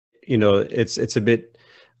it's a bit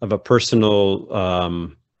of a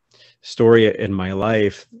personal story in my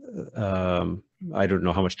life. I don't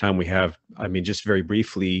know how much time we have. I mean, just very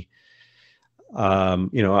briefly,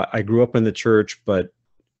 I grew up in the church, but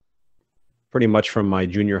pretty much from my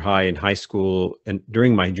junior high and high school, and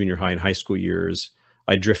during my junior high and high school years,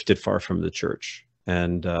 I drifted far from the church.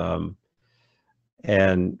 And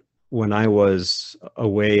when I was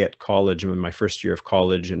away at college, in my first year of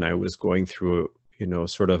college, and I was going through,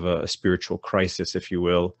 sort of a spiritual crisis, if you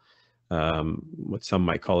will, what some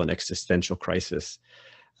might call an existential crisis,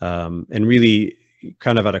 and really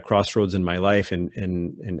kind of at a crossroads in my life,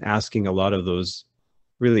 and asking a lot of those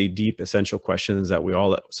really deep, essential questions that we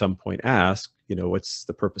all at some point ask. What's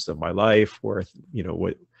the purpose of my life? Or,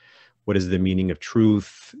 what is the meaning of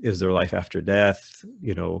truth? Is there life after death?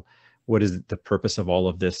 What is the purpose of all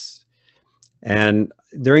of this? And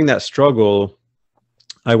during that struggle,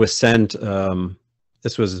 I was sent,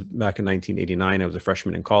 this was back in 1989, I was a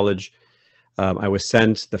freshman in college. I was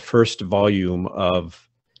sent the first volume of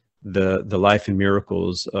the Life and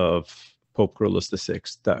Miracles of Pope Kyrillos VI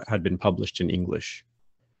that had been published in English.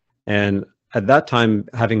 And at that time,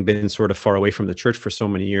 having been sort of far away from the church for so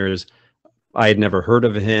many years, I had never heard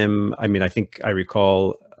of him. I mean, I think I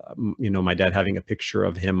recall, my dad having a picture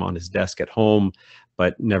of him on his desk at home,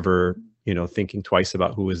 but never, thinking twice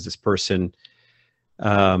about who is this person.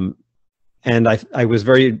 And I was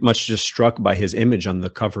very much just struck by his image on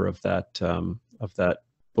the cover of that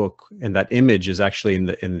book. And that image is actually in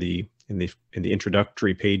the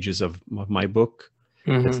introductory pages of my book.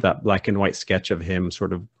 Mm-hmm. It's that black and white sketch of him,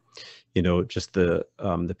 sort of, just the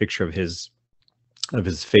picture of his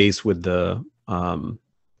face with the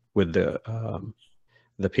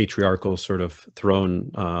patriarchal sort of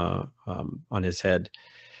throne on his head,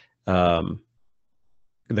 the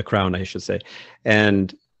crown, I should say.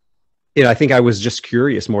 And I think I was just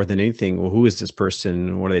curious more than anything. Well, who is this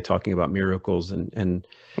person? What are they talking about? Miracles and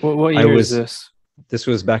what year is this? This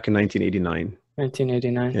was back in 1989.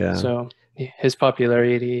 1989. Yeah. So his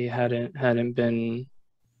popularity had it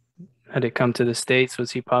come to the States?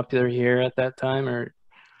 Was he popular here at that time, or?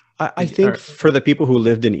 I think for the people who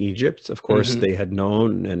lived in Egypt, of course, mm-hmm. they had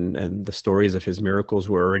known, and the stories of his miracles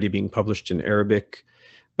were already being published in Arabic.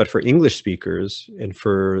 But for English speakers and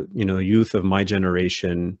for, youth of my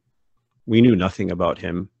generation, we knew nothing about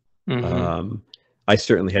him. Mm-hmm. I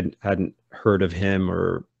certainly hadn't heard of him,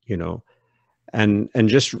 or, and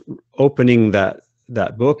just opening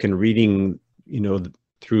that book and reading,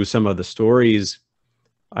 through some of the stories,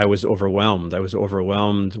 I was overwhelmed. I was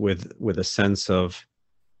overwhelmed with a sense of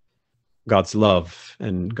God's love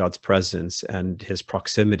and God's presence and his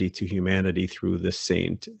proximity to humanity through this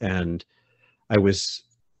saint. And I was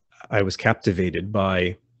captivated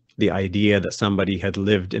by the idea that somebody had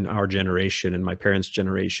lived in our generation and my parents'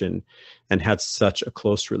 generation and had such a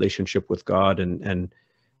close relationship with God, and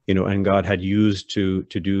God had used to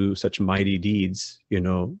do such mighty deeds,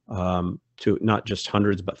 to not just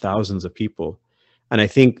hundreds, but thousands of people. And I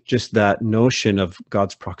think just that notion of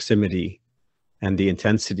God's proximity and the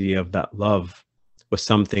intensity of that love was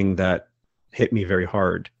something that hit me very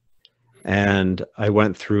hard. And I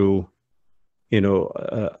went through,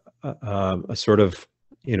 a sort of,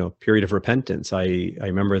 period of repentance. I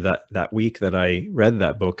remember that week that I read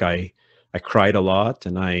that book, I cried a lot,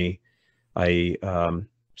 and I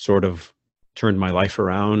sort of turned my life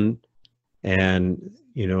around. And,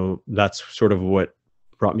 that's sort of what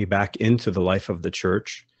brought me back into the life of the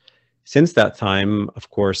church. Since that time, of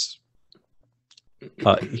course,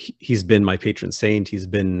 he's been my patron saint. He's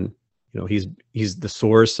been, he's the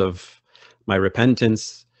source of my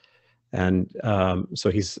repentance. And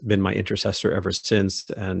so he's been my intercessor ever since.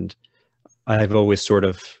 And I've always sort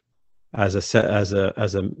of, as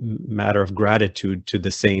a matter of gratitude to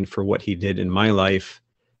the saint for what he did in my life,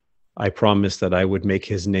 I promised that I would make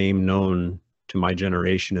his name known to my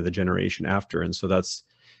generation and the generation after. And so that's,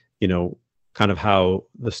 kind of how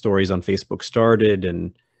the stories on Facebook started,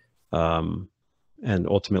 and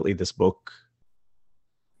ultimately this book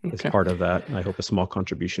is part of that. I hope a small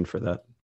contribution for that.